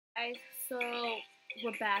Guys, so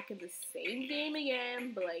we're back in the same game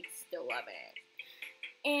again, but like still loving it.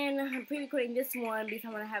 And I'm pre-recording this one because I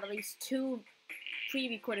want to have at least 2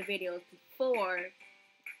 pre-recorded videos before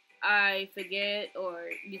I forget or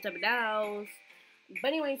do something else. But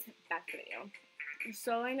anyways, back to the video.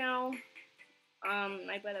 So right now,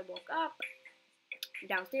 my brother woke up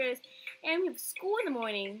downstairs, and we have school in the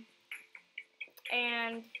morning,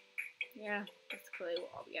 and yeah, that's clearly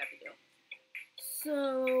all we have to do. So,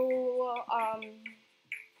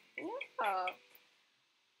 yeah.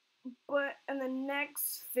 But in the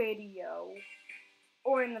next video,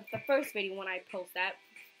 or in the first video when I post that,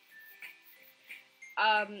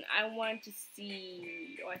 I want to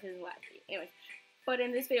see, or I said in the last video, anyways. But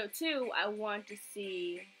in this video too, I want to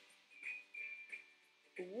see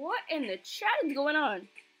what in the chat is going on.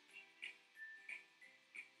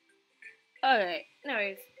 Okay,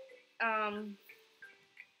 anyways,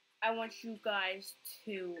 I want you guys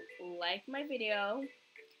to like my video,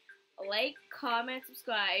 like, comment,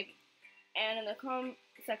 subscribe, and in the comment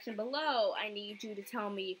section below, I need you to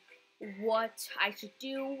tell me what I should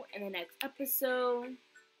do in the next episode,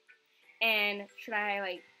 and should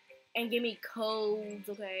I and give me codes,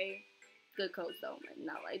 okay? Good codes though,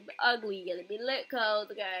 not like the ugly, gotta be lit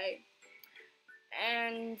codes, okay?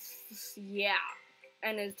 And yeah,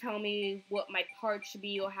 and then tell me what my part should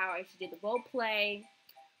be, or how I should do the role play,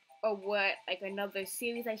 or what another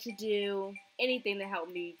series I should do, anything to help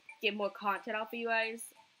me get more content out for you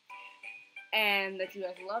guys, and that you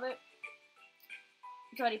guys love it.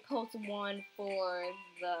 I already posted one for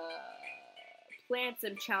the Plant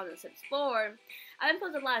Sim Challenge in Sims 4. I've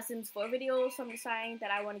posted a lot of Sims 4 videos, so I'm deciding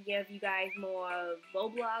that I want to give you guys more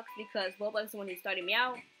Roblox, because Roblox is the one who's starting me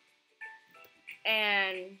out.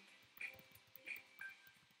 And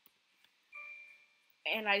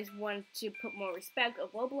I just want to put more respect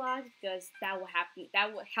of Roblox, because that will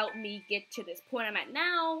help me get to this point I'm at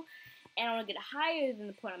now, and I want to get higher than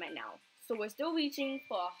the point I'm at now. So we're still reaching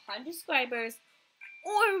for 100 subscribers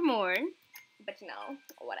or more, but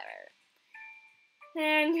whatever.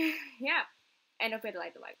 And yeah, and don't forget to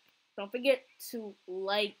like the like. Don't forget to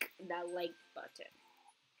like that like button.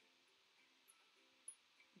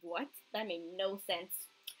 What? That made no sense.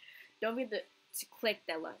 Don't forget to click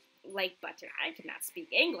that like button. I cannot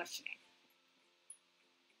speak English today.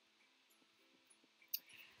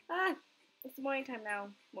 It's morning time now.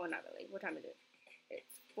 Well, not really. What time is it?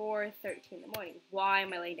 It's 4:13 in the morning. Why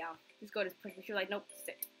am I laying down? Just go to push me. She's like, nope,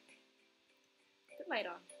 sit. Put the light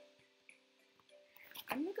on.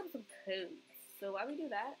 I'm gonna look up some codes. So while we do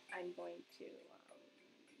that, I'm going to, yeah,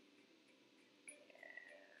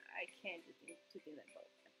 I can't do two things at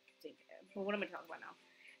both. But what am I talking about now?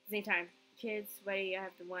 At the same time, kids, ready, I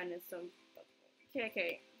have to one and some,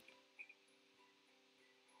 okay.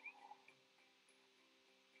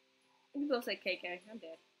 You both say KK, I'm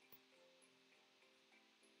dead.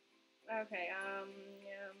 Okay,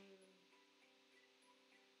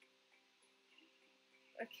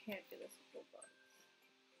 I can't do this with Roblox.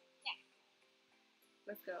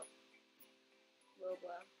 Let's go.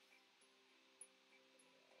 Roblox.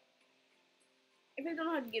 If you don't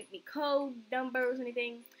know how to give me code, numbers,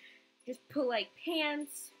 anything, just put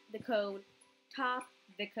pants, the code, top,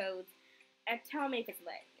 the code, and tell me if it's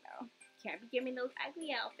lit, Can't be giving me those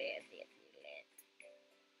ugly outfits. It's lit.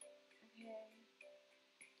 Okay.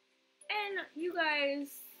 And you guys,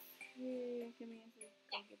 give me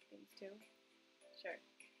give things too. Sure.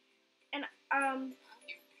 And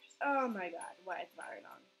oh my god, why it's firing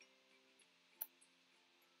on?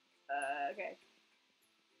 Okay.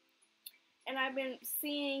 And I've been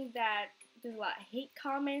seeing that there's a lot of hate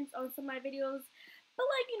comments on some of my videos, but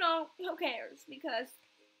who cares? Because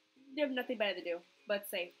they have nothing better to do but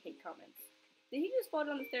say hate comments. Did he just fall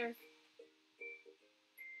down the stairs?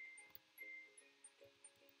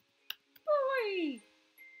 Boy!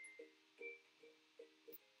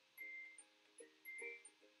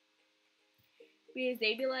 Because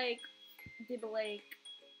they'd be like,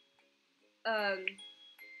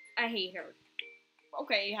 I hate her.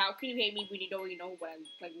 Okay, how can you hate me when you don't even know what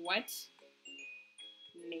I'm, what?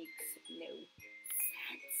 Makes no sense.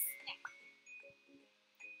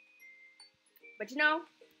 But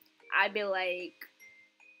I'd be like,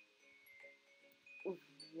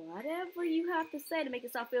 whatever you have to say to make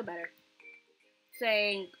yourself feel better.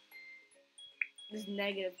 Saying these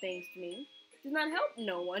negative things to me does not help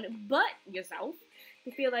no one but yourself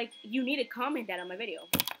to feel like you need to comment that on my video.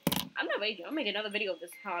 I'm not raging. I'll make another video of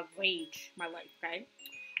this, how I rage my life, okay?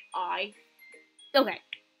 Okay.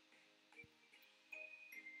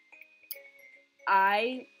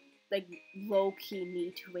 I, low-key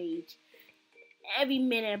need to rage every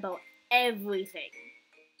minute about everything.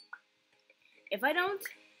 If I don't,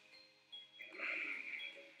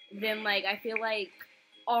 then like I feel like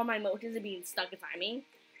all my emotions are being stuck inside me.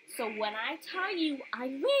 So when I tell you I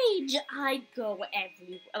rage, I go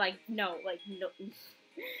every no, I did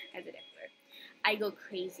everywhere. I go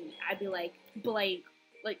crazy. I'd be like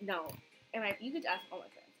no. And you could ask all my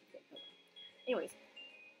friends. Anyways,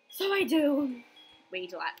 so I do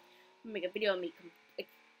rage a lot. I'm gonna make a video of me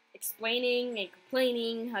explaining and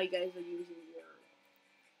complaining how you guys are using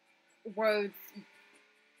your words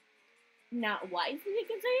not wisely, I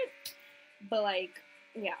can say it. But like,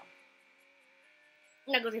 yeah.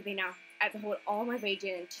 I'm not gonna say anything now. I have to hold all my rage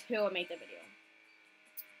in until I make the video.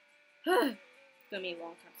 It's gonna be a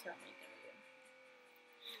long time until I make the video.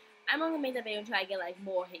 I'm only gonna make the video until I get like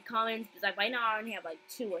more hate comments, because like right now I only have like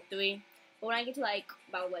 2 or 3. But when I get to like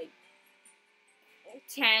about like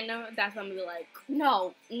 10, that's when I'm gonna be like,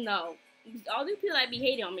 no. All these people that be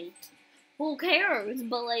hating on me, who cares?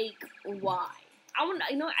 But like, why? I want,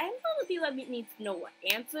 I know the people that need to know what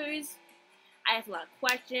answers. I ask a lot of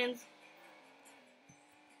questions.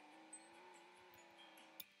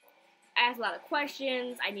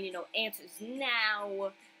 I need to know answers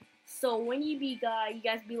now. So when you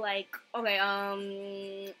guys be like, okay, I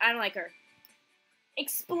don't like her.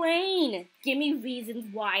 Explain. Give me reasons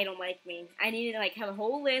why you don't like me. I need to like have a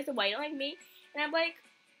whole list of why you don't like me. And I'm like,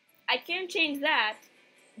 I can't change that,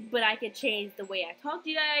 but I can change the way I talk to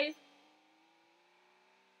you guys.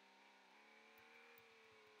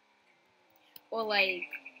 Or like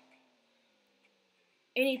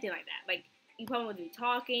anything like that. Like you probably would be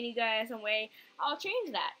talking to you guys some way. I'll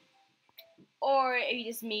change that. Or if you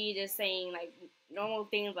just me just saying like normal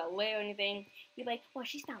things like lit or anything, you're like, well,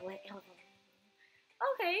 she's not lit.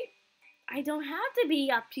 Okay, I don't have to be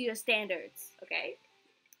up to your standards. Okay,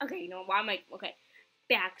 you know why I'm like, okay,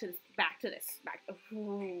 back to this.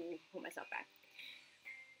 Hold myself back.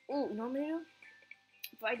 Ooh, you know what I'm gonna do?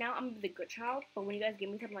 Right now I'm the good child, but when you guys give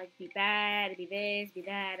me something like be bad, be this, be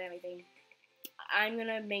that, everything, I'm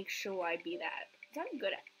gonna make sure I be that. Cause I'm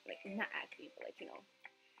good at like not acting, but like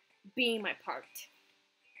being my part.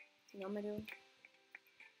 You know what I'm gonna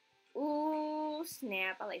do? Ooh,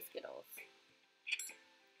 snap! I like Skittles.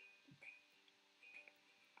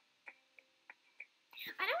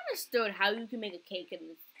 I never understood how you can make a cake in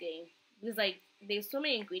this game. Because, like, there's so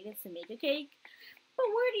many ingredients to make a cake. But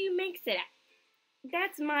where do you mix it at?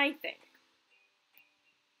 That's my thing.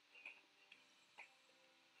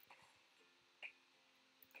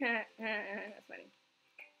 That's funny.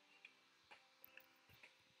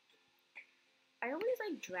 I always,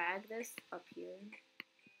 like, drag this up here.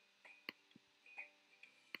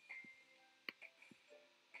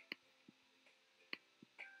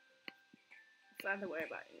 So I don't have to worry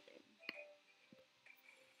about anything.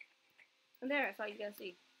 And there, that's all you gotta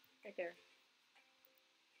see. Right there.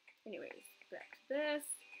 Anyways, back to this.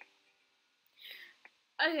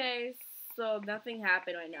 Okay, so nothing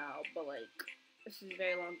happened right now, but like, this is a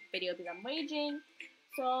very long video because I'm raging.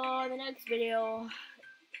 So the next video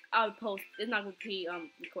I'll post. It's not gonna be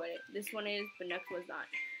recorded. This one is, but next one's not.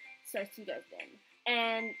 So I'll see you guys then.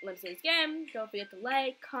 And let me say this again. Don't forget to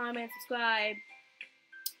like, comment, subscribe.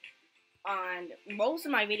 On most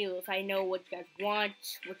of my videos, I know what you guys want,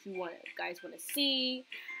 what you guys want to see,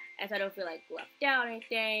 as I don't feel like left out or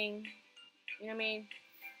anything. You know what I mean?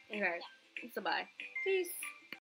 Okay, so bye. Peace.